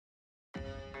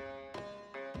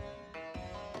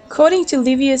According to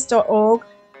Livius.org,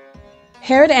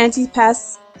 Herod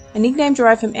Antipas, a nickname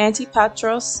derived from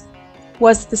Antipatros,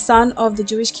 was the son of the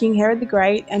Jewish king Herod the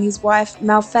Great and his wife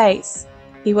Malthace.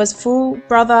 He was full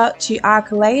brother to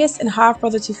Archelaus and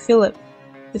half-brother to Philip.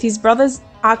 With his brothers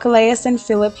Archelaus and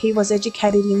Philip, he was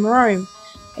educated in Rome,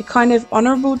 a kind of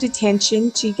honourable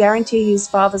detention to guarantee his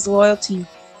father's loyalty.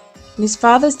 In his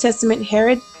father's testament,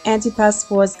 Herod Antipas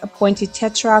was appointed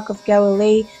Tetrarch of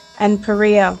Galilee and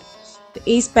Perea, the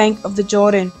east bank of the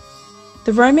Jordan.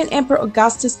 The Roman Emperor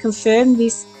Augustus confirmed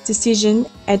this decision,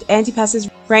 and Antipas's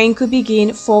reign could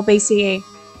begin 4 BCE.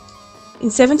 In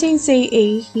 17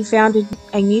 CE, he founded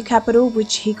a new capital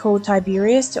which he called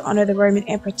Tiberias to honour the Roman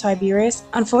Emperor Tiberius.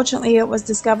 Unfortunately, it was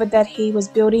discovered that he was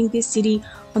building this city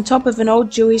on top of an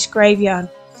old Jewish graveyard.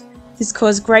 This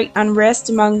caused great unrest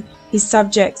among his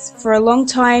subjects. For a long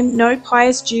time, no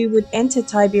pious Jew would enter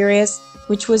Tiberias,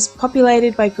 which was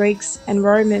populated by Greeks and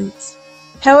Romans.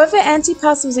 However,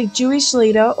 Antipas was a Jewish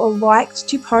leader or liked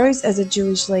to pose as a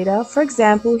Jewish leader. For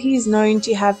example, he is known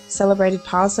to have celebrated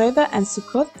Passover and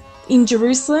Sukkot in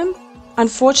Jerusalem.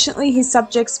 Unfortunately, his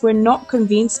subjects were not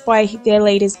convinced by their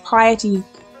leader's piety.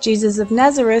 Jesus of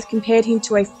Nazareth compared him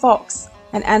to a fox,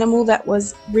 an animal that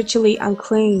was ritually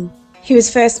unclean. He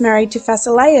was first married to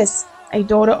Phasaelis, a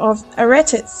daughter of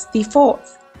Aretas IV,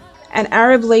 an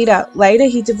Arab leader. Later,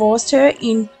 he divorced her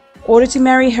in order to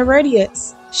marry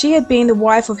Herodias. She had been the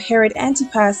wife of Herod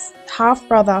Antipas'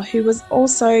 half-brother, who was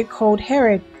also called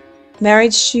Herod.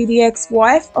 Marriage to the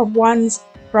ex-wife of one's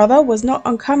brother was not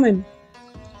uncommon.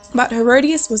 But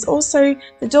Herodias was also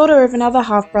the daughter of another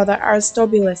half-brother,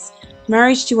 Aristobulus.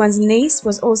 Marriage to one's niece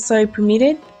was also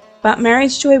permitted, but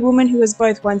marriage to a woman who was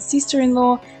both one's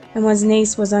sister-in-law and one's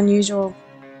niece was unusual.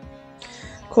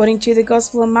 According to the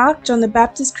Gospel of Mark, John the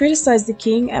Baptist criticized the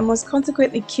king and was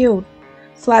consequently killed.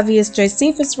 Flavius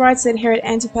Josephus writes that Herod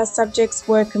Antipas' subjects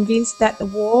were convinced that the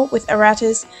war with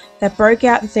Aretas that broke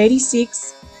out in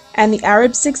 36 and the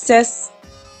Arab success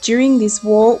during this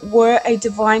war were a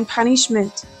divine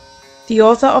punishment. The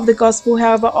author of the Gospel,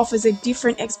 however, offers a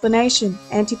different explanation.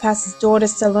 Antipas's daughter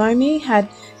Salome had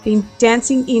been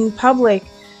dancing in public,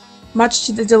 much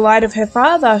to the delight of her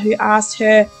father, who asked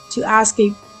her to ask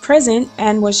a present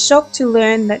and was shocked to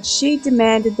learn that she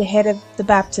demanded the head of the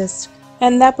Baptist.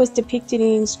 And that was depicted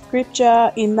in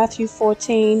scripture in Matthew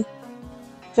 14,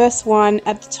 verse 1.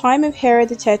 At the time of Herod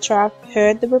the Tetrarch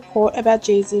heard the report about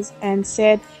Jesus and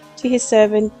said to his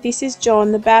servant, "This is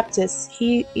John the Baptist.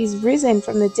 He is risen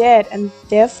from the dead, and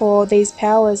therefore these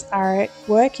powers are at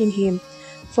work in him."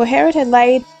 For Herod had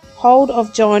laid hold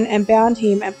of John and bound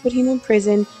him and put him in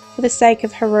prison for the sake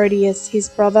of Herodias, his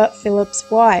brother Philip's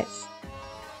wife,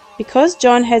 because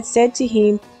John had said to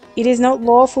him, "It is not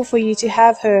lawful for you to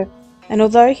have her." And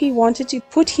although he wanted to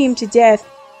put him to death,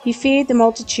 he feared the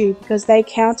multitude, because they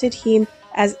counted him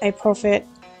as a prophet.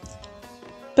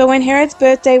 But when Herod's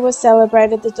birthday was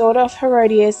celebrated, the daughter of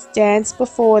Herodias danced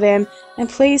before them and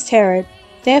pleased Herod.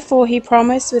 Therefore he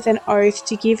promised with an oath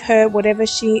to give her whatever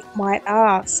she might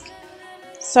ask.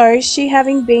 So she,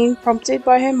 having been prompted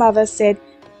by her mother, said,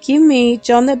 "Give me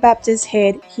John the Baptist's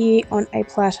head here on a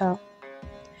platter."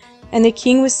 And the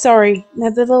king was sorry.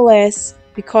 Nevertheless,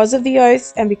 because of the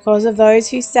oaths and because of those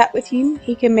who sat with him,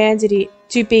 he commanded it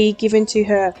to be given to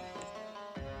her.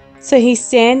 So he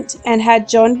sent and had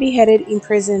John beheaded in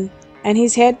prison, and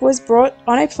his head was brought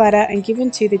on a platter and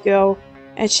given to the girl,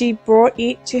 and she brought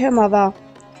it to her mother.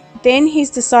 Then his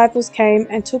disciples came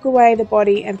and took away the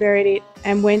body and buried it,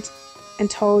 and went and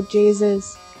told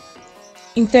Jesus.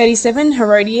 In 37,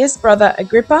 Herodias' brother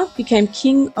Agrippa became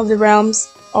king of the realms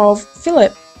of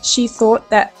Philip. She thought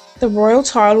that the royal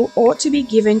title ought to be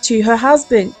given to her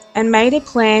husband, and made a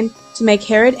plan to make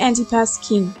Herod Antipas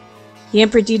king. The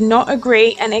emperor did not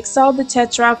agree and exiled the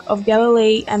Tetrarch of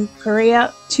Galilee and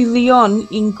Perea to Lyon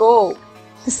in Gaul.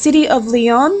 The city of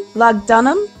Lyon,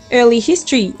 Lugdunum. Early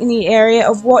history in the area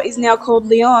of what is now called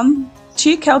Lyon.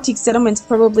 2 Celtic settlements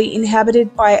probably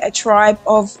inhabited by a tribe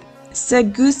of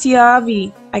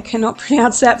Segusiavi, I cannot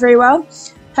pronounce that very well,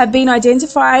 have been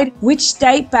identified, which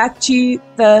date back to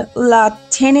the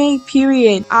Latene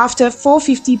period after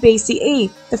 450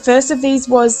 BCE. The first of these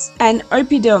was an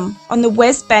oppidum on the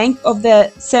west bank of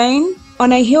the Seine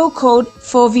on a hill called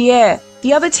Fourvière.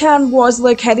 The other town was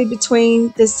located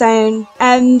between the Seine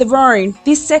and the Rhone.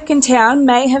 This second town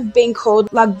may have been called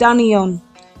Lugdunium,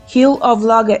 Hill of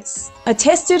Lugus,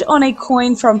 attested on a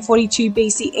coin from 42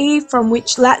 BCE, from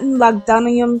which Latin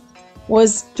Lugdunium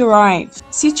was derived.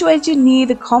 Situated near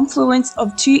the confluence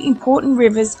of 2 important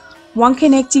rivers, one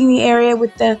connecting the area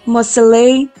with the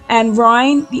Moselle and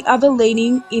Rhine, the other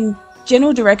leading in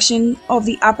general direction of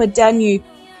the upper Danube.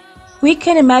 We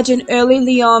can imagine early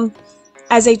Lyon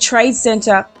as a trade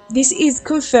center. This is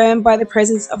confirmed by the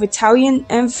presence of Italian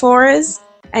amphoras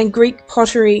and Greek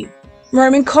pottery.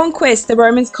 Roman conquest. The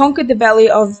Romans conquered the valley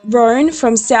of Rhone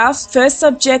from south, first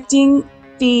subjecting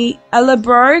the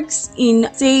Allobroges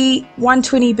in c.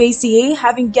 120 BCE,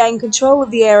 having gained control of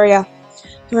the area.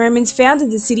 The Romans founded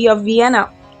the city of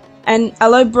Vienna. An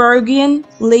Allobrogian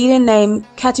leader named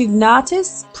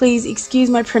Catugnatus, please excuse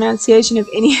my pronunciation of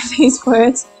any of these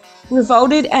words,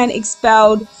 revolted and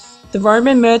expelled the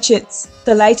Roman merchants.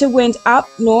 They later went up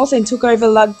north and took over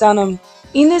Lugdunum.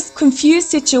 In this confused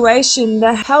situation,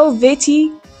 the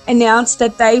Helvetii announced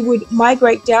that they would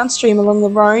migrate downstream along the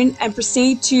Rhone and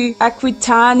proceed to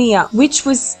Aquitania, which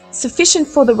was sufficient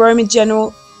for the Roman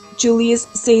general Julius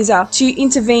Caesar to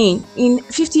intervene. In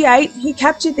 58, he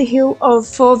captured the hill of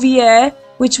Fourvière,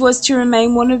 which was to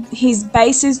remain one of his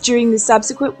bases during the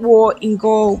subsequent war in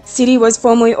Gaul. The city was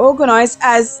formally organized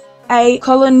as a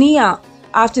colonia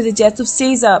after the death of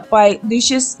Caesar by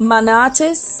Lucius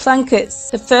Manatus Plancus.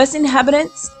 The first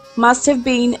inhabitants must have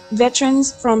been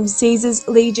veterans from Caesar's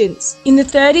legions. In the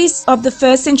 30s of the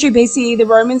 1st century BCE, the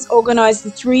Romans organized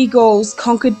the three Gauls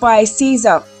conquered by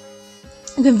Caesar,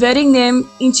 converting them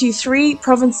into 3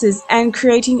 provinces and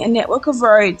creating a network of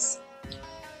roads.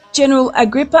 General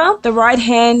Agrippa, the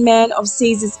right-hand man of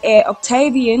Caesar's heir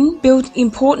Octavian, built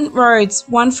important roads,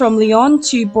 one from Lyon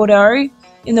to Bordeaux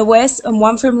in the west, and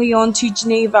one from Lyon to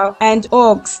Geneva and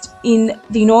Augst in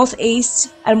the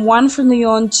northeast, and one from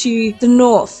Lyon to the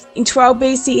north. In 12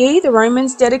 BCE, the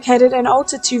Romans dedicated an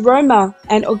altar to Roma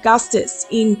and Augustus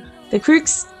in the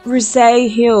Crux Russae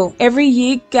Hill. Every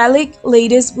year, Gallic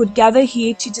leaders would gather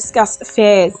here to discuss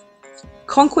affairs.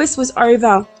 Conquest was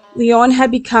over. Lyon had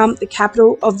become the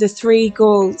capital of the three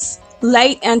Gauls.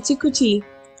 Late antiquity.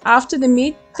 After the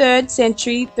mid-3rd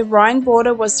century, the Rhine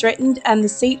border was threatened and the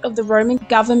seat of the Roman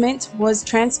government was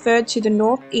transferred to the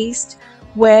northeast,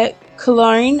 where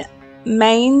Cologne,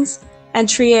 Mainz, and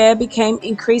Trier became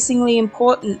increasingly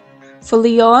important. For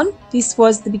Lyon, this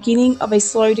was the beginning of a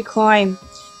slow decline.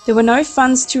 There were no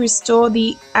funds to restore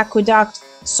the aqueduct,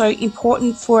 so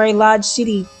important for a large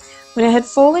city. When it had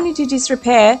fallen into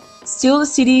disrepair, still the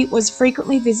city was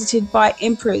frequently visited by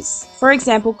emperors, for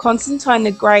example Constantine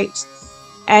the Great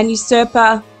and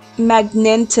usurper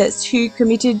Magnentius, who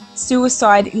committed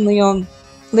suicide in Lyon.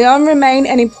 Lyon remained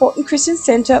an important Christian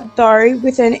centre, though,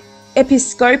 with an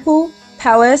episcopal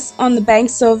palace on the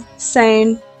banks of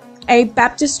Seine, a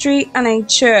baptistry and a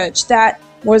church that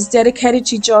was dedicated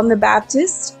to John the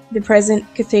Baptist, the present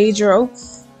cathedral.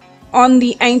 On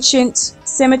the ancient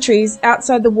cemeteries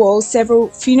outside the walls, several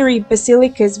funerary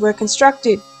basilicas were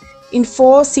constructed. In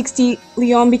 460,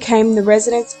 Lyon became the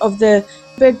residence of the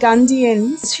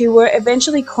Burgundians, who were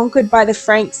eventually conquered by the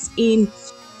Franks in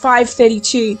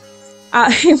 532.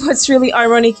 What's really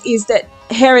ironic is that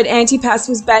Herod Antipas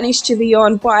was banished to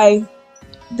Lyon by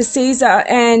the Caesar,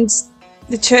 and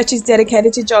the church is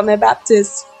dedicated to John the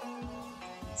Baptist.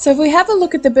 So if we have a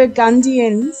look at the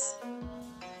Burgundians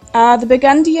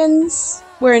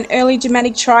were an early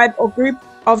Germanic tribe or group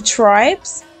of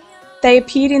tribes. They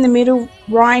appeared in the Middle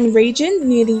Rhine region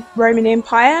near the Roman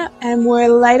Empire and were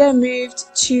later moved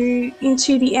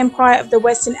into the Empire of the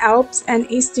Western Alps and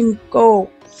Eastern Gaul.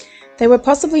 They were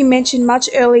possibly mentioned much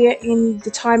earlier in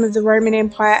the time of the Roman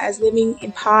Empire as living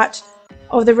in part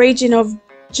of the region of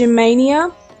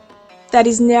Germania that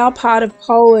is now part of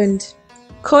Poland.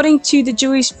 According to the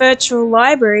Jewish Virtual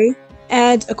Library,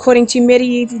 and according to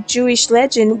medieval Jewish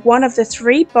legend, one of the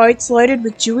 3 boats loaded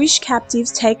with Jewish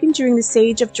captives taken during the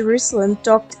siege of Jerusalem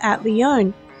docked at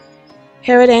Lyon.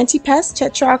 Herod Antipas,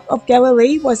 Tetrarch of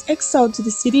Galilee, was exiled to the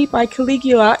city by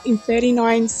Caligula in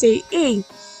 39 CE.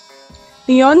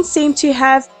 Lyon seemed to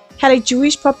have had a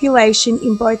Jewish population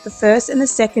in both the 1st and the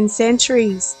 2nd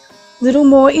centuries. Little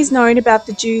more is known about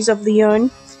the Jews of Lyon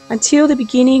until the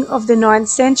beginning of the 9th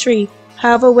century.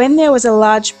 However, when there was a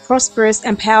large, prosperous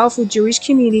and powerful Jewish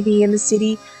community in the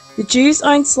city, the Jews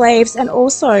owned slaves and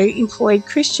also employed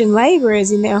Christian labourers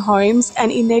in their homes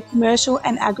and in their commercial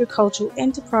and agricultural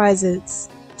enterprises.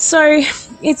 So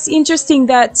it's interesting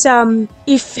that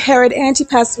if Herod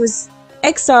Antipas was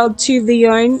exiled to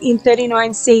Lyon in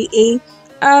 39 CE,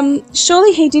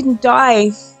 surely he didn't die.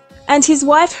 And his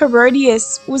wife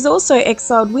Herodias was also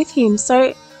exiled with him.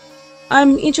 So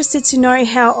I'm interested to know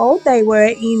how old they were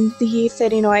in the year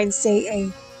 39 CE.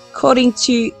 According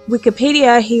to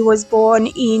Wikipedia, he was born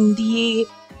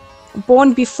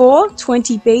before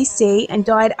 20 BC and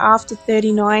died after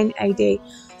 39 AD.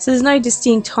 So there's no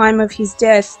distinct time of his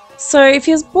death. So if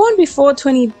he was born before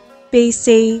 20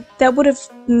 BC, that would have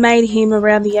made him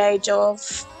around the age of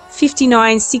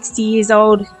 59, 60 years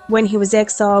old when he was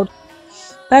exiled.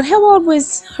 But how old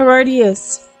was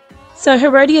Herodias? So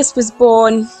Herodias was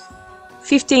born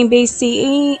 15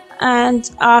 BCE,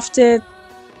 and after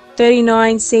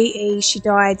 39 CE she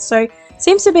died. So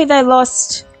seems to be they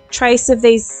lost trace of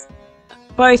these,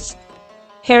 both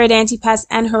Herod Antipas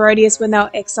and Herodias, when they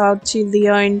were exiled to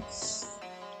Lyon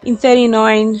in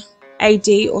 39 AD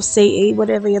or CE,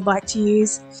 whatever you'd like to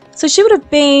use. So she would have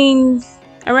been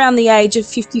around the age of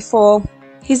 54.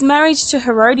 His marriage to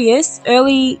Herodias,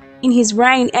 early in his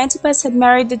reign, Antipas had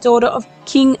married the daughter of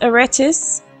King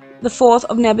Aretas IV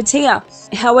of Nabatea.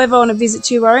 However, on a visit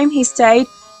to Rome, he stayed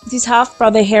with his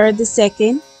half-brother Herod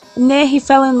II, and there he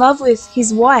fell in love with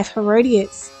his wife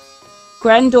Herodias,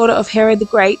 granddaughter of Herod the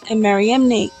Great and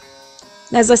Mariamne.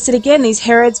 And as I said again, these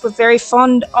Herods were very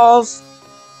fond of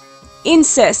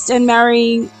incest and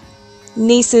marrying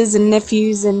nieces and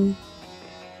nephews and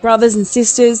brothers and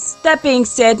sisters. That being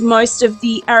said, most of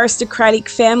the aristocratic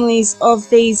families of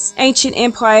these ancient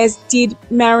empires did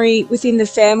marry within the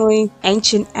family,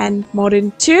 ancient and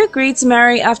modern. Two agreed to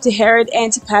marry after Herod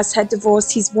Antipas had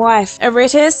divorced his wife.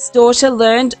 Aretas' daughter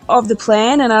learned of the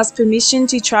plan and asked permission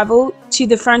to travel to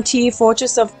the frontier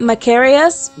fortress of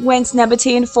Macarius, whence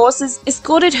Nabatean forces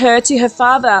escorted her to her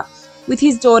father. With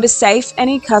his daughter safe and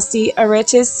in custody,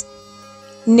 Aretas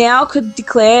now could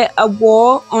declare a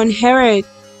war on Herod.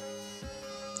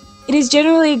 It is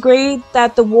generally agreed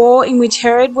that the war in which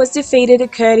Herod was defeated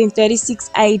occurred in 36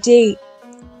 AD, a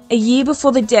year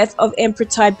before the death of Emperor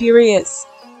Tiberius.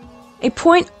 A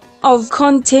point of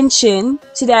contention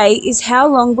today is how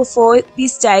long before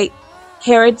this date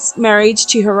Herod's marriage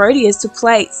to Herodias took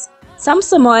place. Some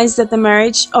surmise that the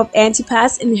marriage of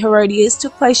Antipas and Herodias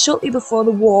took place shortly before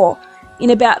the war, in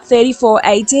about 34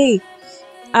 AD,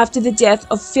 after the death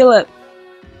of Philip.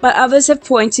 But others have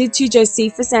pointed to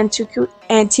Josephus'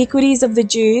 Antiquities of the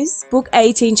Jews, Book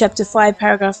 18, Chapter 5,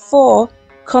 Paragraph 4,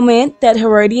 comment that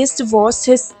Herodias divorced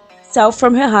herself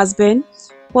from her husband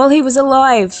while he was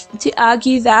alive, to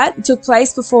argue that it took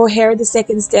place before Herod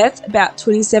II's death, about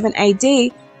 27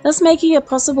 AD, thus making it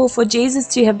possible for Jesus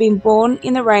to have been born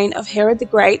in the reign of Herod the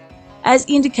Great, as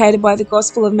indicated by the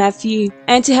Gospel of Matthew,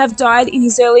 and to have died in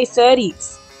his early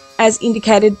 30s. As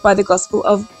indicated by the Gospel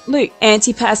of Luke.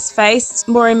 Antipas faced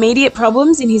more immediate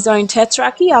problems in his own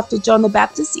Tetrarchy after John the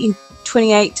Baptist in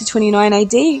 28 to 29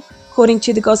 AD, according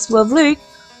to the Gospel of Luke,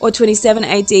 or 27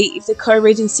 AD if the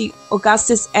co-regency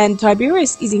Augustus and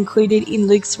Tiberius is included in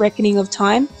Luke's reckoning of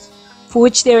time, for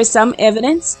which there is some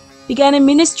evidence, began a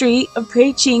ministry of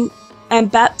preaching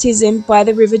and baptism by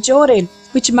the River Jordan,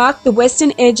 which marked the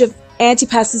western edge of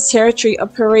Antipas's territory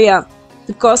of Perea.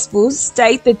 The Gospels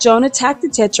state that John attacked the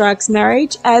Tetrarchs'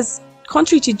 marriage as,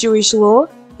 contrary to Jewish law,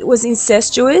 it was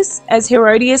incestuous, as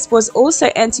Herodias was also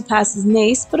Antipas's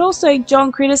niece, but also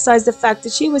John criticized the fact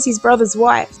that she was his brother's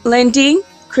wife, lending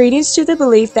credence to the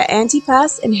belief that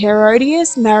Antipas and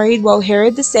Herodias married while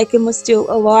Herod II was still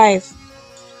alive.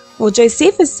 While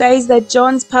Josephus says that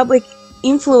John's public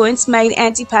influence made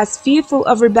Antipas fearful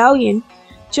of rebellion,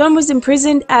 John was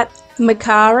imprisoned at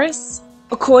Machaerus.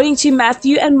 According to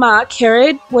Matthew and Mark,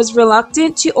 Herod was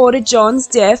reluctant to order John's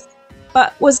death,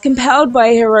 but was compelled by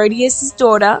Herodias'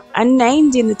 daughter,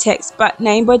 unnamed in the text but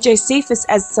named by Josephus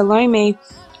as Salome,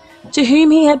 to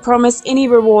whom he had promised any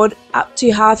reward up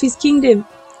to half his kingdom.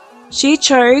 She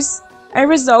chose a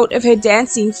result of her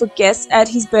dancing for guests at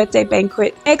his birthday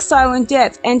banquet. Exile and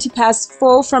death. Antipas'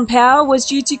 fall from power was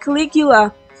due to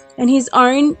Caligula and his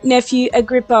own nephew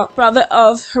Agrippa, brother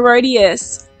of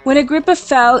Herodias. When Agrippa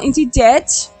fell into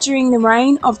debt during the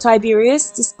reign of Tiberius,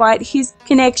 despite his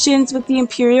connections with the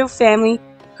imperial family,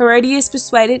 Herodias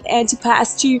persuaded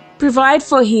Antipas to provide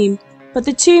for him, but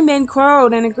the two men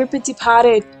quarreled and Agrippa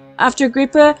departed. After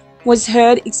Agrippa was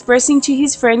heard expressing to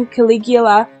his friend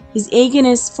Caligula his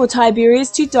eagerness for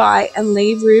Tiberius to die and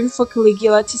leave room for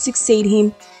Caligula to succeed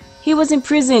him, he was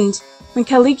imprisoned. When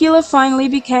Caligula finally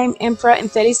became emperor in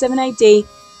 37 AD,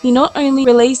 he not only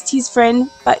released his friend,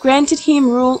 but granted him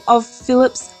rule of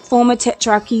Philip's former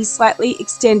tetrarchy, slightly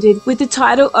extended, with the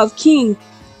title of king.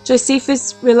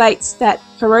 Josephus relates that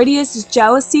Herodias'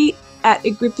 jealousy at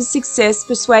Agrippa's success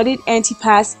persuaded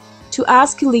Antipas to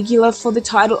ask Caligula for the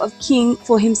title of king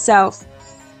for himself.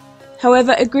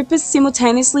 However, Agrippa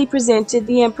simultaneously presented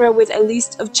the emperor with a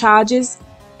list of charges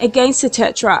against the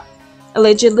Tetrarch.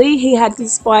 Allegedly, he had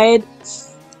conspired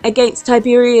against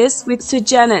Tiberius with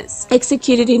Sejanus,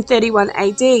 executed in 31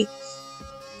 AD,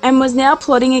 and was now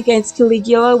plotting against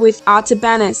Caligula with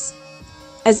Artabanus.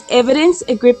 As evidence,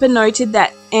 Agrippa noted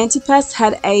that Antipas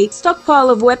had a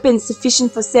stockpile of weapons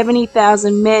sufficient for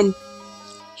 70,000 men.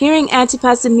 Hearing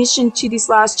Antipas' admission to this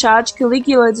last charge,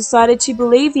 Caligula decided to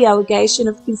believe the allegation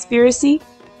of conspiracy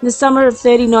in the summer of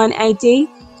 39 AD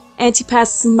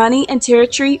Antipas's money and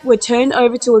territory were turned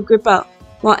over to Agrippa,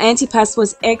 while Antipas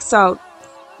was exiled.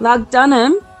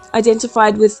 Lugdunum,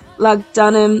 identified with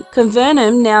Lugdunum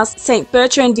Convernum, now St.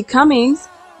 Bertrand de Cummings,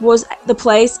 was the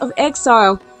place of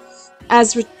exile.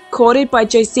 As recorded by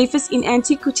Josephus in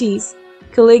Antiquities,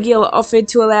 Caligula offered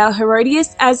to allow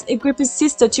Herodias as Agrippa's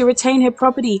sister to retain her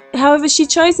property. However, she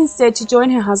chose instead to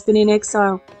join her husband in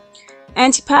exile.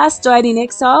 Antipas died in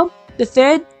exile. The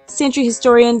 3rd century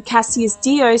historian Cassius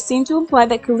Dio seemed to imply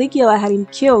that Caligula had him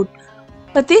killed,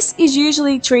 but this is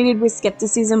usually treated with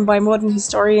skepticism by modern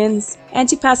historians.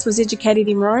 Antipas was educated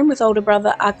in Rome with older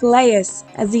brother Archelaus.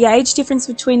 As the age difference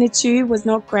between the two was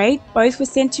not great, both were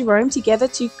sent to Rome together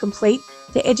to complete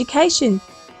their education.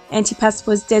 Antipas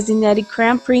was designated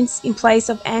crown prince in place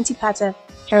of Antipater,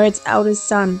 Herod's eldest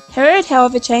son. Herod,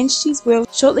 however, changed his will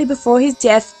shortly before his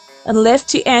death and left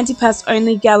to Antipas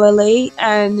only Galilee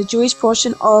and the Jewish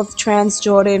portion of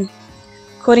Transjordan.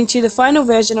 According to the final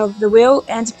version of the will,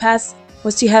 Antipas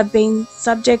was to have been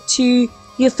subject to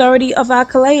the authority of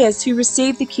Archelaus, who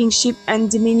received the kingship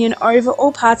and dominion over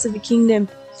all parts of the kingdom.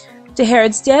 To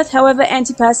Herod's death, however,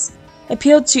 Antipas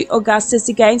appealed to Augustus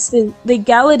against the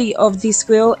legality of this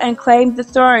will and claimed the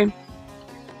throne.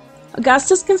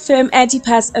 Augustus confirmed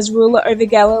Antipas as ruler over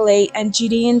Galilee and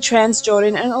Judean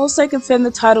Transjordan, and also confirmed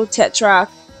the title Tetrarch,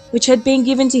 which had been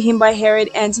given to him by Herod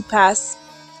Antipas.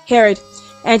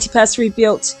 Antipas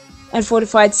rebuilt and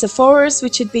fortified Sepphoris,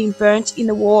 which had been burnt in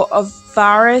the War of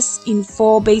Varus in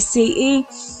 4 BCE,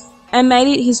 and made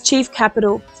it his chief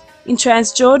capital. In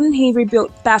Transjordan, he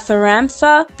rebuilt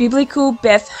Betharamtha, biblical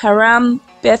Beth Haram,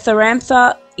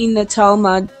 Betharamtha in the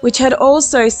Talmud, which had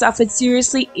also suffered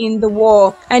seriously in the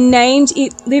war, and named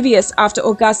it Livius after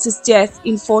Augustus' death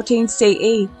in 14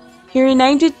 CE. He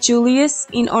renamed it Julius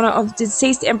in honor of the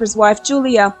deceased emperor's wife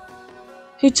Julia,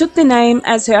 who took the name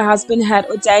as her husband had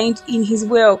ordained in his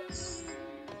will.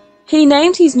 He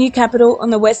named his new capital on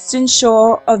the western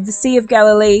shore of the Sea of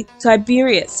Galilee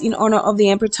Tiberias in honor of the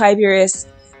Emperor Tiberius.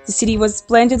 The city was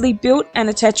splendidly built, and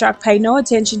the Tetrarch paid no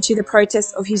attention to the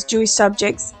protests of his Jewish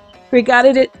subjects, who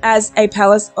regarded it as a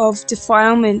palace of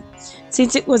defilement,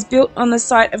 since it was built on the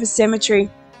site of a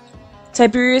cemetery.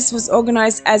 Tiberias was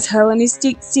organized as a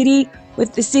Hellenistic city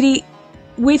with a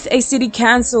city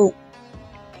council.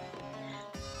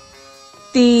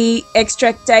 The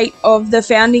exact date of the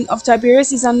founding of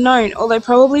Tiberias is unknown, although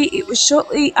probably it was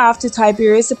shortly after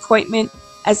Tiberius' appointment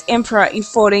as emperor in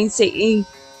 14 CE.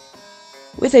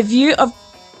 With a view of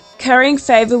currying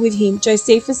favor with him,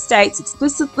 Josephus states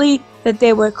explicitly that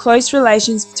there were close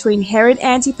relations between Herod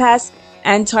Antipas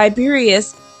and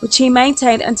Tiberius, which he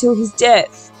maintained until his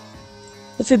death.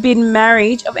 The forbidden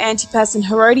marriage of Antipas and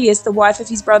Herodias, the wife of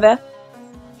his brother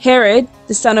Herod,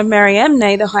 the son of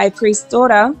Mariamne, the high priest's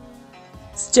daughter,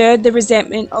 stirred the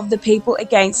resentment of the people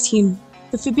against him.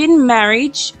 The forbidden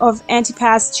marriage of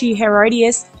Antipas to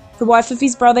Herodias, the wife of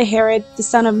his brother Herod, the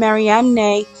son of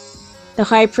Mariamne, the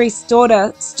high priest's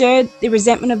daughter, stirred the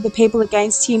resentment of the people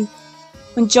against him.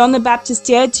 When John the Baptist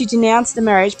dared to denounce the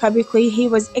marriage publicly, he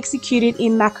was executed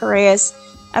in Machaerus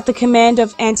at the command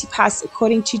of Antipas,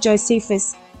 according to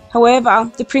Josephus.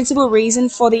 However, the principal reason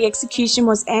for the execution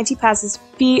was Antipas's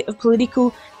fear of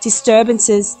political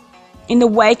disturbances in the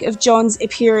wake of John's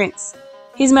appearance.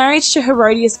 His marriage to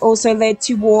Herodias also led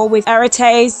to war with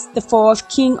Aretas IV,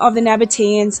 king of the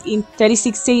Nabateans, in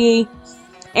 36 CE.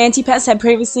 Antipas had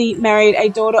previously married a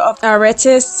daughter of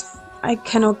Aretas, I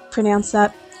cannot pronounce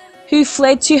that, who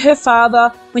fled to her father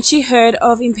when she heard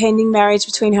of impending marriage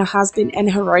between her husband and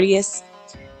Herodias.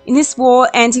 In this war,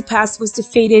 Antipas was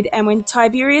defeated, and when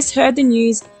Tiberius heard the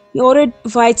news, he ordered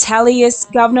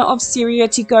Vitellius, governor of Syria,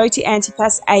 to go to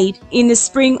Antipas' aid. In the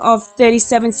spring of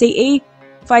 37 CE,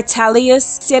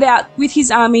 Vitellius set out with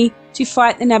his army to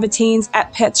fight the Nabateans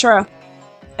at Petra.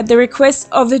 At the request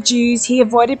of the Jews, he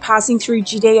avoided passing through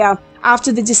Judea.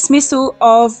 After the dismissal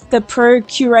of the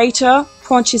procurator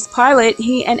Pontius Pilate,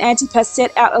 he and Antipas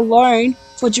set out alone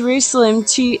for Jerusalem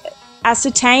to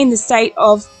ascertain the state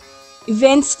of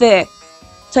events there.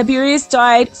 Tiberius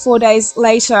died 4 days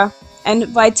later, and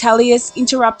Vitellius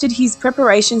interrupted his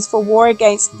preparations for war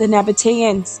against the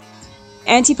Nabateans.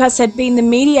 Antipas had been the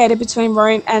mediator between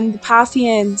Rome and the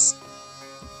Parthians.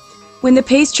 When the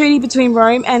peace treaty between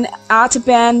Rome and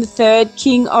Artaban III,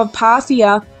 king of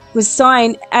Parthia, was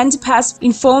signed, Antipas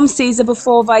informed Caesar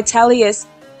before Vitellius,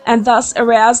 and thus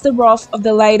aroused the wrath of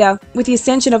the latter. With the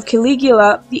ascension of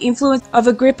Caligula, the influence of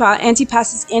Agrippa,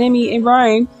 Antipas's enemy in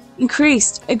Rome,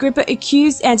 increased. Agrippa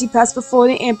accused Antipas before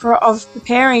the emperor of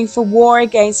preparing for war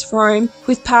against Rome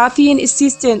with Parthian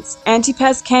assistance.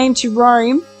 Antipas came to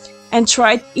Rome and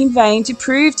tried in vain to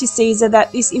prove to Caesar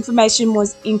that this information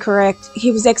was incorrect.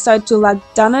 He was exiled to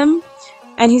Lugdunum,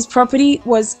 and his property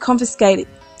was confiscated.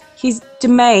 His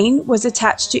domain was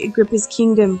attached to Agrippa's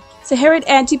kingdom. So Herod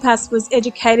Antipas was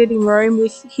educated in Rome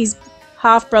with his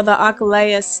half-brother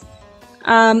Archelaus.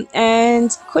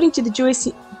 And according to the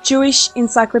Jewish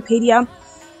Encyclopedia,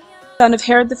 son of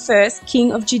Herod I,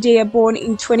 king of Judea, born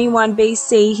in 21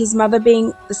 BC, his mother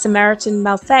being the Samaritan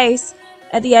Malthace,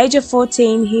 at the age of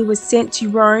 14 he was sent to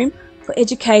Rome for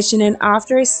education, and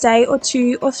after a stay of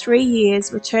 2 or 3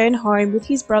 years returned home with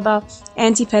his brother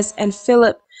Antipas and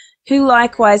Philip, who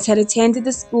likewise had attended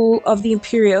the school of the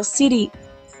imperial city.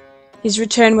 His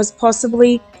return was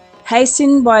possibly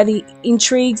hastened by the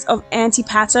intrigues of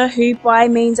Antipater, who by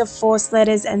means of forced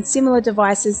letters and similar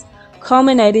devices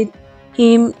culminated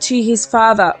him to his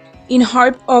father, in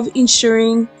hope of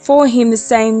ensuring for him the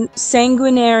same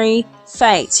sanguinary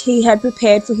fate he had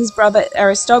prepared for his brother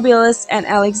Aristobulus and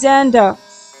Alexander.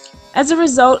 As a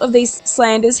result of these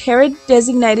slanders, Herod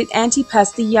designated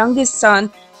Antipas, the youngest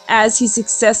son, as his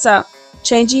successor,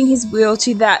 changing his will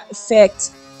to that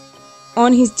effect.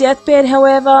 On his deathbed,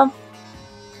 however,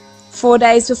 4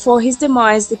 days before his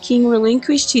demise, the king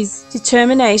relinquished his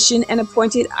determination and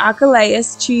appointed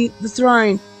Archelaus to the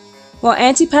throne, while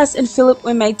Antipas and Philip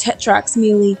were made tetrarchs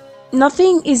merely.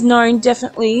 Nothing is known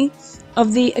definitely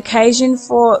of the occasion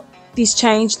for this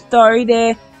change, though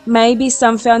there may be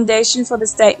some foundation for the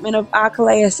statement of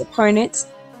Archelaus' opponents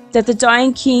that the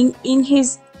dying king, in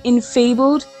his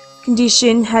enfeebled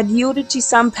condition, had yielded to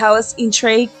some palace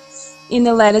intrigue in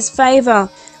the latter's favour.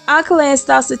 Archelaus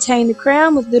thus attained the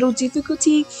crown with little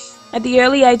difficulty at the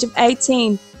early age of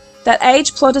 18. That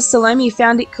age, plotter Salome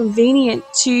found it convenient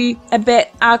to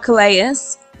abet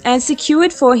Archelaus and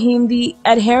secured for him the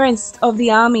adherence of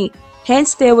the army.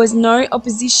 Hence there was no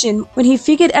opposition when he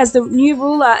figured as the new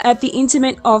ruler at the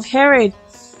intimate of Herod.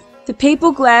 The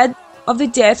people, glad of the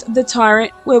death of the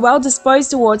tyrant, were well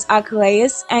disposed towards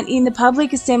Archelaus, and in the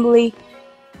public assembly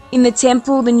in the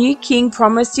temple the new king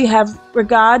promised to have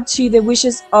regard to the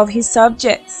wishes of his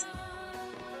subjects.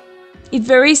 It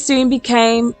very soon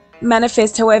became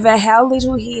manifest, however, how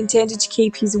little he intended to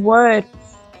keep his word.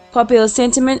 Popular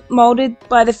sentiment, moulded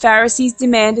by the Pharisees,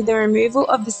 demanded the removal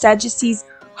of the Sadducees'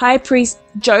 high priest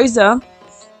Joseph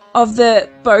of the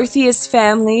Boethius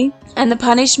family, and the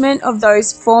punishment of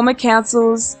those former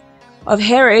councils of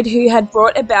Herod who had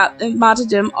brought about the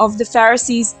martyrdom of the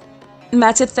Pharisees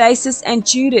Mattathias and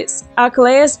Judas.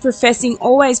 Archelaus, professing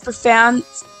always profound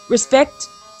respect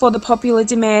for the popular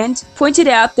demand, pointed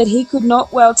out that he could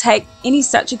not well take any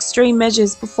such extreme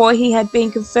measures before he had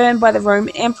been confirmed by the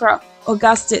Roman Emperor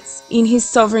Augustus in his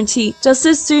sovereignty. Just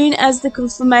as soon as the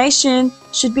confirmation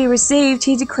should be received,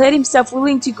 he declared himself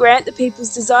willing to grant the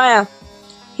people's desire.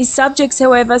 His subjects,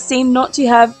 however, seem not to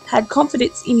have had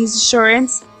confidence in his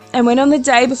assurance, and when on the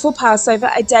day before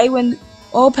Passover, a day when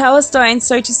all Palestine,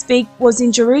 so to speak, was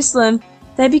in Jerusalem,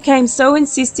 they became so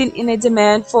insistent in their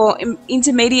demand for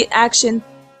intermediate action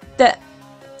that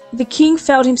the king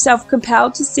felt himself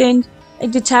compelled to send a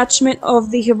detachment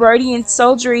of the Herodian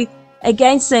soldiery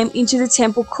against them into the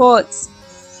temple courts.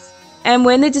 And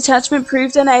when the detachment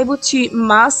proved unable to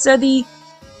master the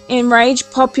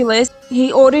enraged populace,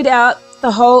 he ordered out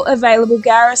the whole available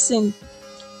garrison.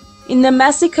 In the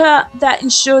massacre that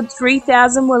ensued,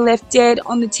 3,000 were left dead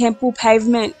on the temple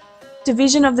pavement.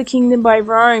 Division of the kingdom by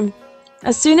Rome.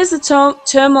 As soon as the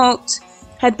tumult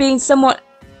had been somewhat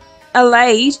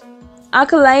allayed,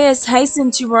 Archelaus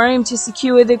hastened to Rome to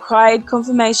secure the required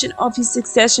confirmation of his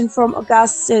succession from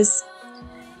Augustus.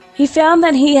 He found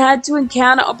that he had to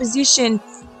encounter opposition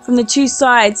from the two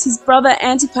sides. His brother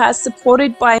Antipas,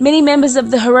 supported by many members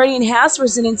of the Herodian house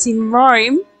residents in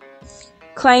Rome,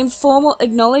 claimed formal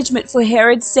acknowledgement for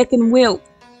Herod's second will,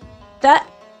 that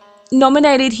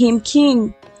nominated him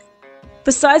king.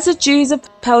 Besides, the Jews of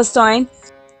Palestine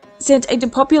sent a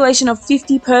depopulation of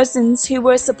 50 persons who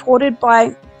were supported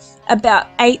by about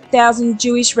 8,000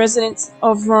 Jewish residents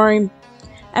of Rome,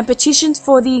 and petitioned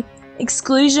for the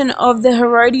exclusion of the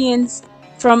Herodians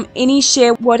from any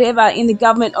share whatever in the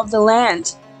government of the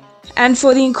land, and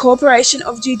for the incorporation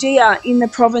of Judea in the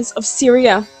province of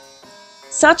Syria.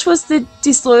 Such was the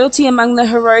disloyalty among the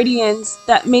Herodians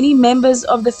that many members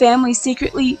of the family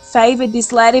secretly favoured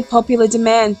this latter popular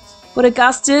demand, but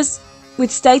Augustus, with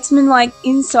statesmanlike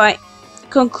insight,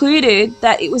 concluded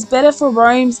that it was better for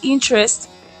Rome's interest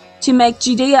to make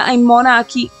Judea a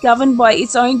monarchy governed by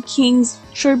its own kings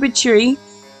tributary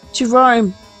to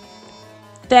Rome,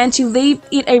 than to leave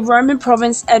it a Roman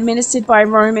province administered by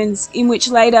Romans, in which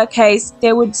later case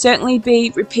there would certainly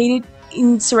be repeated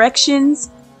insurrections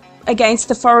against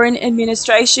the foreign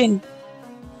administration.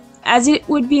 as it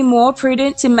would be more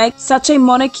prudent to make such a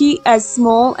monarchy as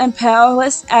small and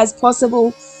powerless as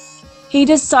possible. He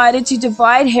decided to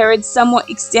divide Herod's somewhat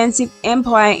extensive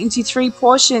empire into 3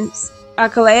 portions.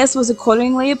 Archelaus was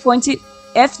accordingly appointed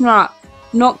Tetrarch,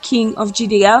 not king of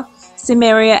Judea,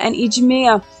 Samaria, and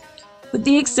Idumea, with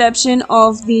the exception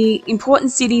of the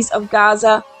important cities of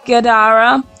Gaza,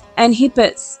 Gadara, and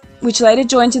Hippus, which later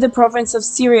joined to the province of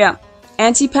Syria.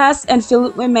 Antipas and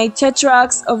Philip were made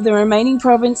tetrarchs of the remaining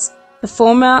province, the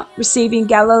former receiving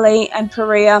Galilee and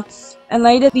Perea, and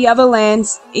later the other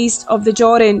lands east of the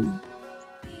Jordan.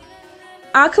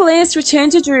 Archelaus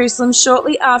returned to Jerusalem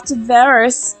shortly after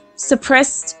Varus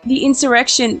suppressed the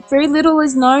insurrection. Very little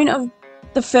is known of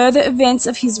the further events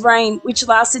of his reign, which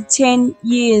lasted 10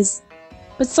 years.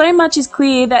 But so much is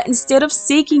clear that instead of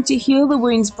seeking to heal the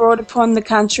wounds brought upon the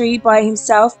country by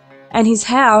himself and his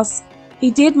house, he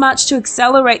did much to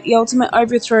accelerate the ultimate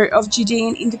overthrow of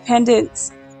Judean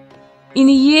independence. In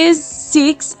the year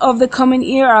 6 of the Common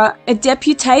Era, a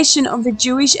deputation of the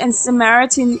Jewish and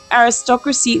Samaritan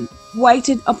aristocracy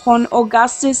waited upon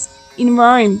Augustus in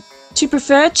Rome to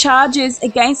prefer charges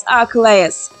against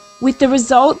Archelaus, with the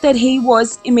result that he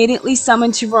was immediately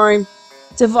summoned to Rome,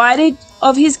 divided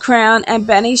of his crown, and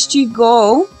banished to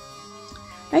Gaul.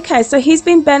 Okay, so he's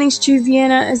been banished to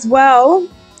Vienna as well,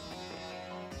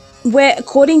 where,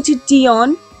 according to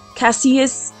Dion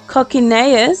Cassius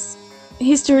Cocceius,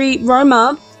 History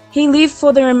Roma, he lived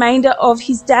for the remainder of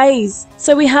his days.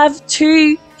 So we have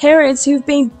 2 Herods who've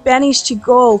been banished to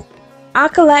Gaul.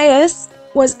 Archelaus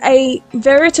was a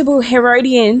veritable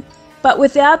Herodian, but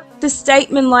without the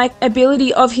statesman-like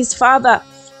ability of his father.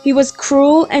 He was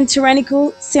cruel and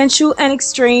tyrannical, sensual and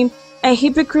extreme, a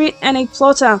hypocrite and a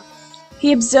plotter.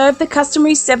 He observed the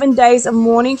customary 7 days of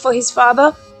mourning for his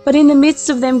father, but in the midst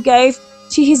of them gave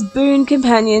to his boon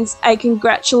companions a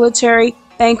congratulatory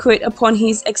banquet upon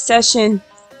his accession.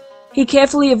 He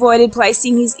carefully avoided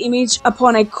placing his image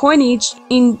upon a coinage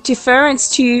in deference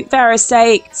to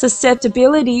Pharisaic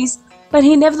susceptibilities, but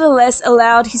he nevertheless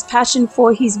allowed his passion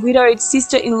for his widowed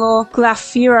sister-in-law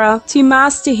Glaphyra to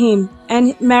master him,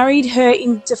 and married her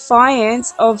in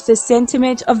defiance of the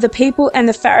sentiment of the people and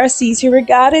the Pharisees, who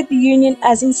regarded the union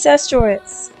as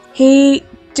incestuous. He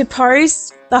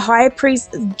deposed the high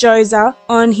priest Joseph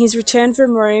on his return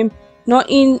from Rome, not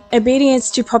in obedience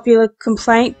to popular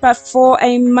complaint, but for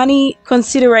a money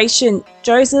consideration.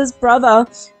 Joseph's brother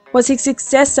was his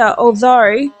successor,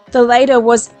 although the later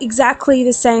was exactly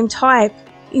the same type.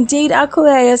 Indeed,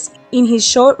 Archelaus, in his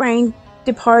short reign,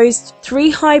 deposed 3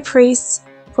 high priests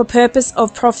for purpose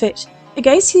of profit.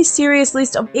 Against his serious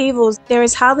list of evils, there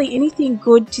is hardly anything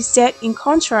good to set in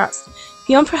contrast,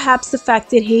 beyond perhaps the fact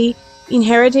that he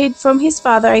inherited from his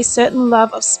father a certain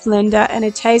love of splendor and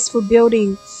a taste for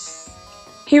building.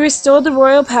 He restored the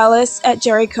royal palace at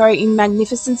Jericho in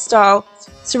magnificent style,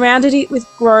 surrounded it with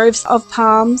groves of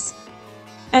palms,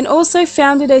 and also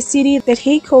founded a city that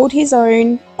he called his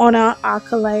own, honor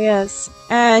Archelaus.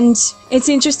 And it's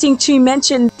interesting to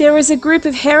mention there is a group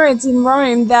of Herods in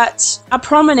Rome that are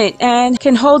prominent and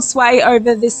can hold sway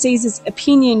over the Caesar's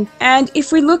opinion. And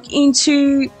if we look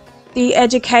into the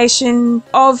education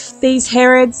of these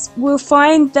Herods, we'll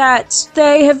find that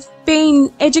they have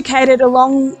been educated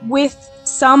along with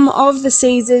some of the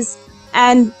Caesars,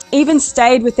 and even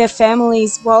stayed with their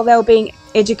families while they were being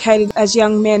educated as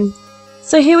young men.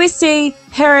 So here we see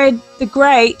Herod the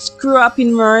Great grew up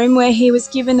in Rome, where he was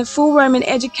given a full Roman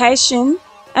education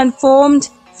and formed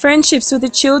friendships with the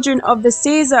children of the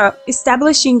Caesar,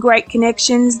 establishing great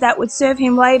connections that would serve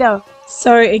him later.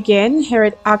 So again,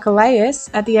 Herod Archelaus,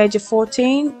 at the age of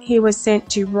 14, he was sent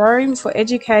to Rome for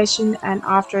education, and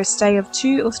after a stay of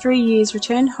 2 or 3 years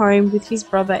returned home with his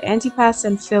brother Antipas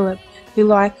and Philip, who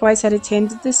likewise had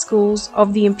attended the schools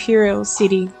of the imperial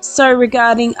city. So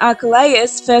regarding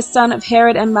Archelaus, first son of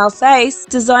Herod and Malthace,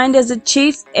 designed as a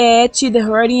chief heir to the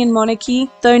Herodian monarchy,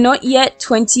 though not yet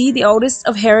 20, the oldest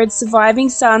of Herod's surviving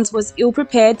sons was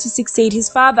ill-prepared to succeed his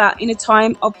father in a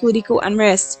time of political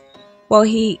unrest. While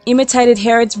he imitated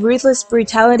Herod's ruthless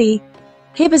brutality,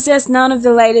 he possessed none of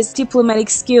the latest diplomatic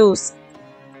skills.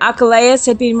 Archelaus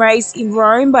had been raised in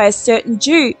Rome by a certain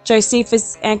Jew,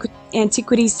 Josephus,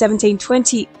 Antiquities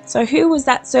 1720. So who was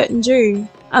that certain Jew?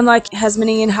 Unlike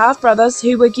Hasmonean half-brothers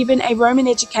who were given a Roman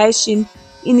education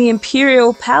in the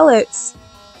imperial palace,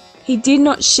 he did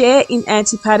not share in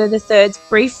Antipater III's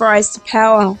brief rise to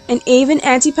power. And even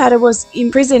Antipater was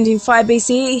imprisoned in 5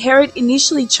 BCE, Herod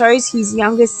initially chose his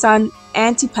youngest son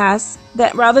Antipas,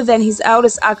 that rather than his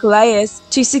eldest Archelaus,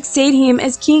 to succeed him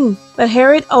as king. But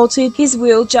Herod altered his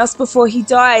will just before he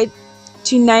died,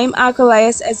 to name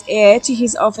Archelaus as heir to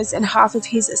his office and half of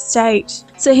his estate.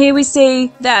 So here we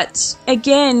see that,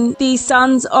 again, the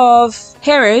sons of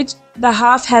Herod, the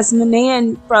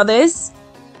half-Hasmonean brothers,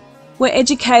 were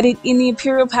educated in the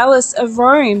imperial palace of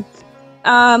Rome,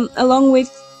 along with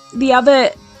the other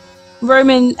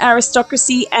Roman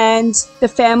aristocracy and the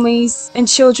families and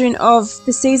children of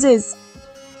the Caesars.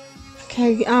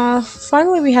 Okay,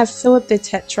 finally we have Philip the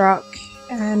Tetrarch.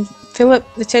 And Philip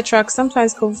the Tetrarch,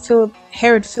 sometimes called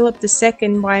Herod Philip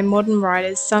II by modern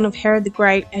writers, son of Herod the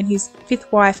Great and his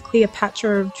fifth wife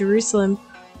Cleopatra of Jerusalem,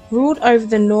 ruled over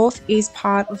the northeast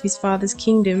part of his father's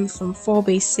kingdom from 4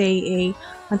 BCE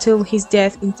until his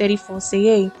death in 34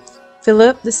 CE.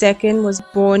 Philip II was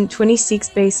born 26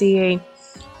 BCE.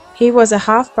 He was a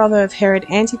half-brother of Herod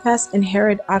Antipas and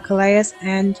Herod Archelaus,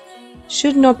 and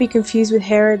should not be confused with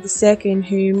Herod II,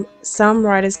 whom some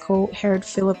writers call Herod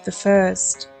Philip I.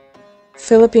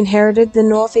 Philip inherited the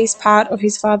northeast part of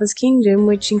his father's kingdom,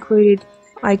 which included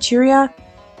Iturea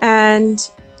and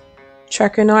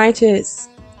Trachonitis,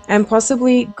 and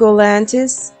possibly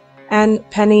Gaulantis and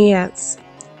Panias,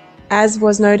 as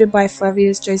was noted by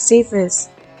Flavius Josephus.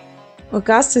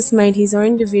 Augustus made his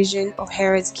own division of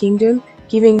Herod's kingdom,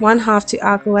 giving one half to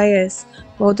Archelaus,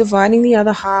 while dividing the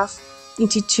other half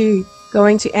into two,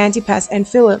 going to Antipas and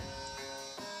Philip.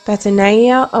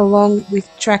 Batanea, along with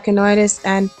Trachonitis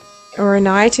and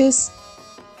Auronitis,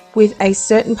 with a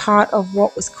certain part of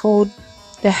what was called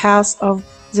the house of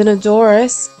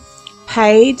Zenodorus,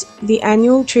 paid the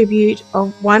annual tribute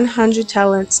of 100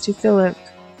 talents to Philip.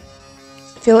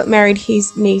 Philip married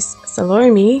his niece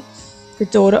Salome, the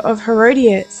daughter of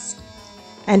Herodias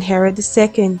and Herod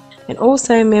II, and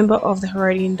also a member of the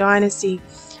Herodian dynasty.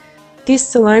 This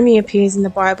Salome appears in the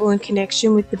Bible in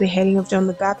connection with the beheading of John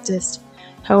the Baptist.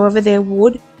 However, there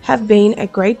would have been a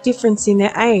great difference in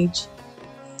their age.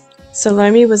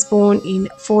 Salome was born in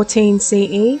 14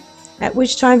 CE, at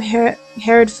which time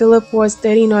Herod Philip was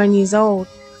 39 years old.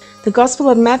 The Gospel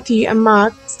of Matthew and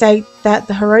Mark state that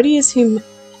the Herodias whom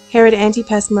Herod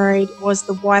Antipas married was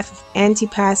the wife of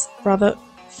Antipas' brother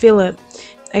Philip,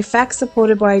 a fact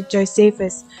supported by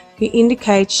Josephus, who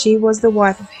indicates she was the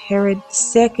wife of Herod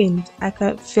II,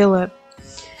 aka Philip.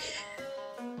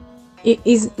 It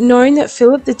is known that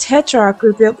Philip the Tetrarch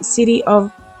rebuilt the city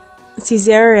of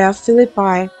Caesarea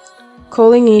Philippi,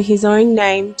 calling it his own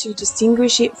name to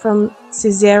distinguish it from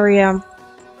Caesarea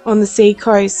on the sea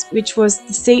coast, which was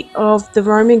the seat of the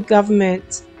Roman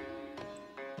government.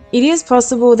 It is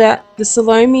possible that the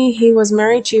Salome he was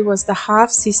married to was the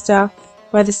half-sister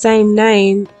by the same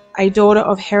name, a daughter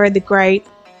of Herod the Great,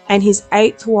 and his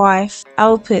eighth wife,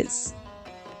 Alpis.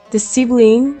 The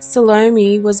sibling,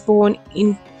 Salome, was born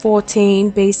in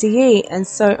 14 BCE, and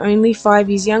so only 5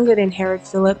 years younger than Herod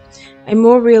Philip, a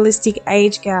more realistic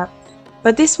age gap.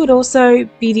 But this would also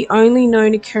be the only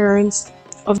known occurrence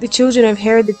of the children of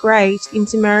Herod the Great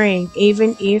intermarrying,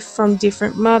 even if from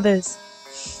different mothers.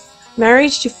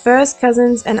 Marriage to first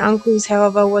cousins and uncles,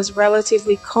 however, was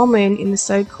relatively common in the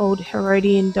so-called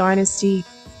Herodian dynasty.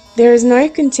 There is no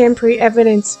contemporary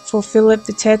evidence for Philip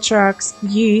the Tetrarch's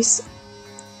use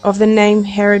of the name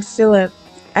Herod Philip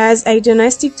as a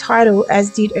dynastic title, as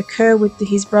did occur with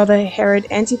his brother Herod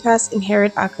Antipas and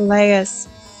Herod Archelaus.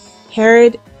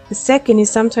 Herod II is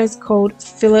sometimes called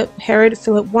Herod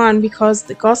Philip I because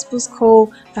the Gospels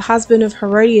call the husband of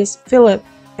Herodias Philip,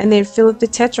 and then Philip the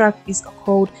Tetrarch is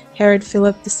called Herod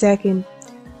Philip II.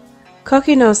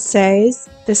 Kokkinos says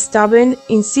the stubborn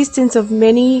insistence of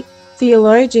many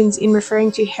theologians in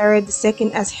referring to Herod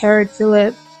II as Herod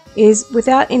Philip is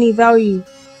without any value.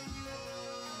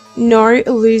 No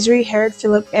illusory Herod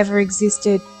Philip ever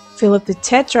existed. Philip the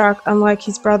Tetrarch, unlike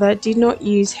his brother, did not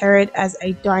use Herod as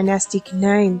a dynastic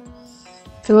name.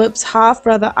 Philip's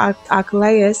half-brother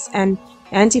Archelaus and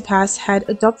Antipas had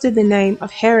adopted the name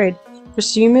of Herod,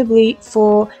 presumably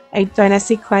for a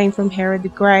dynastic claim from Herod the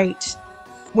Great.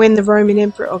 When the Roman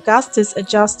Emperor Augustus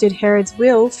adjusted Herod's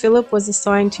will, Philip was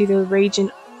assigned to the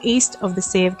region east of the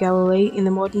Sea of Galilee in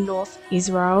the modern North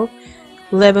Israel,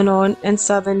 Lebanon, and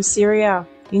southern Syria.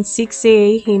 In 6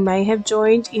 CE, he may have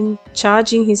joined in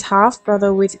charging his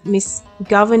half-brother with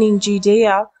misgoverning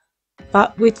Judea,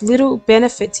 but with little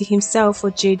benefit to himself,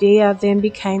 for Judea then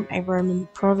became a Roman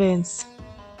province.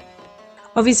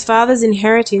 Of his father's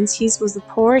inheritance, his was the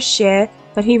poorest share,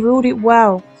 but he ruled it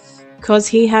well. Because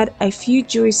he had a few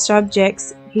Jewish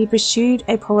subjects, he pursued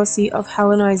a policy of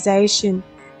Hellenization.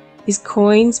 His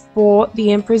coins bore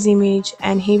the emperor's image,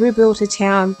 and he rebuilt a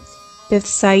town,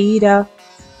 Bethsaida,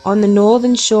 on the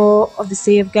northern shore of the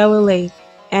Sea of Galilee,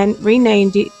 and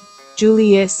renamed it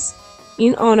Julias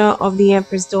in honor of the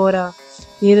emperor's daughter,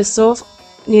 near the source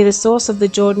near the source of the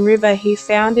Jordan River, he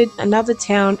founded another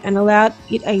town and allowed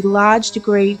it a large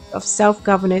degree of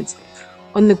self-governance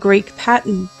on the Greek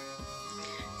pattern.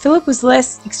 Philip was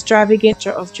less extravagant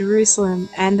of Jerusalem,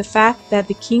 and the fact that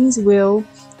the king's will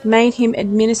made him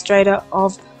administrator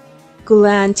of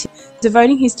Gulan,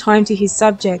 devoting his time to his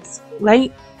subjects.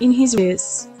 Late in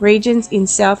his regions in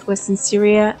southwestern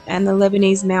Syria and the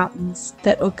Lebanese mountains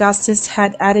that Augustus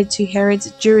had added to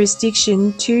Herod's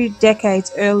jurisdiction 2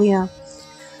 decades earlier.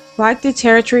 Like the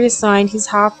territory assigned his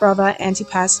half-brother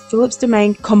Antipas, Philip's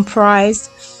domain comprised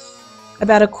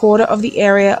about a quarter of the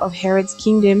area of Herod's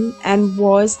kingdom and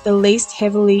was the least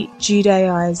heavily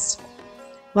Judaized.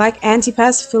 Like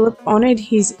Antipas, Philip honored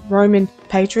his Roman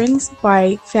patrons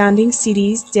by founding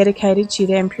cities dedicated to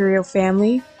their imperial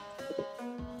family.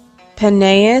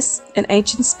 Panaeus, an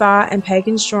ancient spa and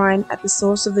pagan shrine at the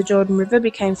source of the Jordan River,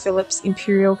 became Philip's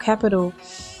imperial capital,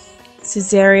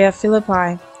 Caesarea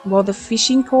Philippi, while the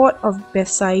fishing port of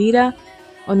Bethsaida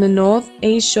on the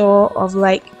northeast shore of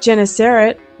Lake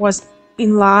Gennesaret was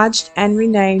enlarged and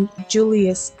renamed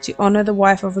Julius to honor the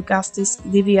wife of Augustus,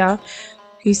 Livia,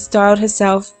 who styled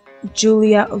herself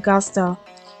Julia Augusta.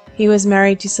 He was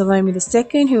married to Salome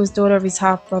II, who was daughter of his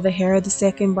half-brother Herod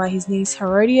II by his niece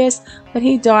Herodias, but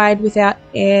he died without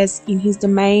heirs, and his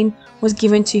domain was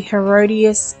given to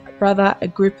Herodias' brother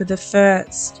Agrippa I.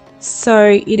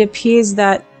 So it appears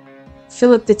that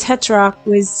Philip the Tetrarch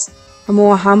was a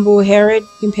more humble Herod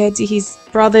compared to his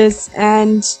brothers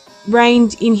and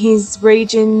reigned in his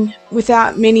region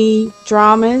without many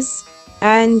dramas,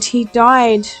 and he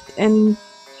died, and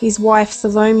his wife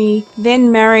Salome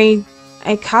then married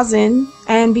a cousin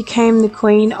and became the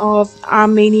queen of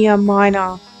Armenia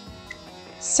Minor.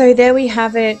 So there we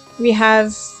have it. We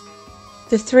have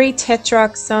the 3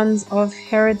 Tetrarch sons of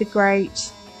Herod the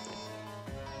Great,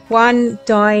 one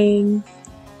dying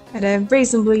at a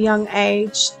reasonably young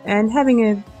age and having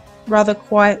a rather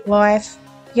quiet life.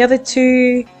 The other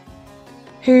 2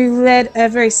 who led a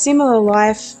very similar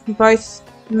life, both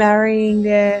marrying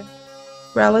their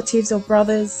relatives or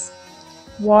brothers'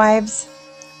 wives,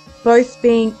 both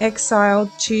being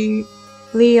exiled to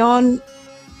Lyon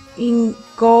in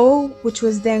Gaul, which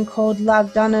was then called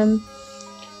Lugdunum,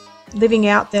 living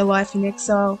out their life in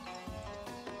exile.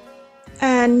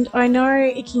 And I know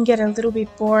it can get a little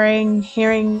bit boring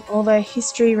hearing all the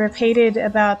history repeated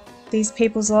about these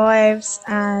people's lives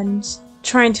and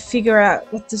trying to figure out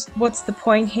what's the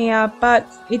point here, but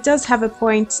it does have a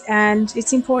point, and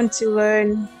it's important to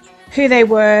learn who they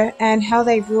were and how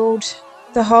they ruled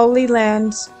the Holy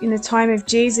Land in the time of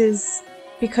Jesus,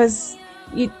 because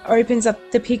it opens up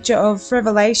the picture of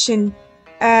Revelation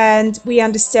and we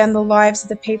understand the lives of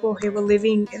the people who were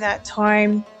living in that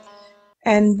time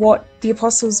and what the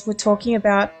apostles were talking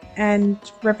about and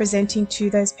representing to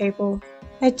those people.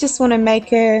 I just want to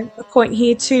make a point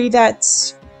here too that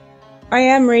I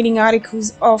am reading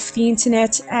articles off the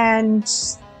internet and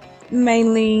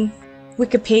mainly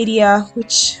Wikipedia,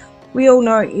 which we all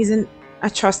know isn't a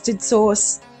trusted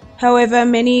source. However,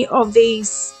 many of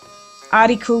these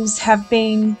articles have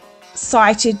been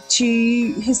cited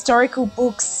to historical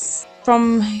books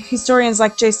from historians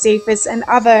like Josephus and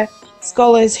other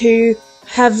scholars who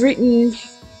have written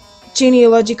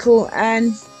genealogical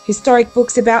and historic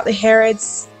books about the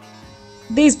Herods.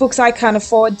 These books I can't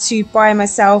afford to buy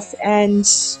myself, and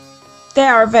they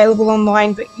are available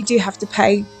online, but you do have to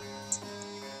pay.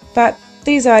 But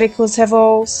these articles have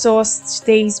all sourced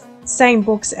these same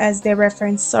books as their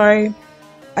reference, so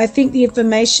I think the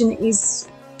information is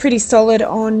pretty solid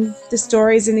on the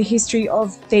stories and the history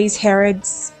of these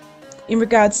Herods in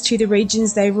regards to the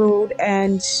regions they ruled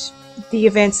and the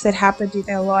events that happened in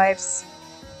their lives.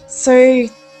 So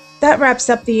that wraps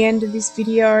up the end of this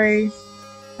video.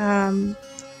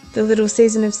 The little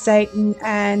season of Satan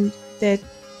and the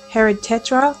Herod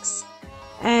Tetrarchs,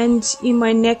 and in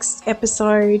my next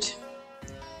episode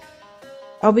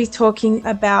I'll be talking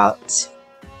about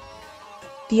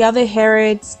the other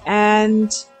Herods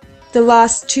and the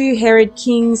last 2 Herod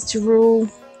kings to rule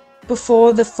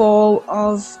before the fall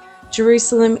of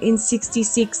Jerusalem in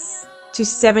 66 to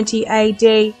 70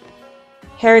 AD,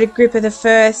 Herod Agrippa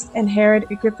I and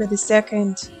Herod Agrippa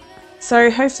II.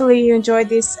 So hopefully you enjoyed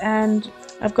this, and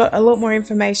I've got a lot more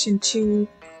information to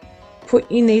put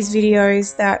in these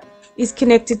videos that is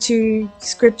connected to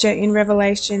scripture in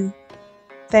Revelation.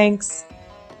 Thanks.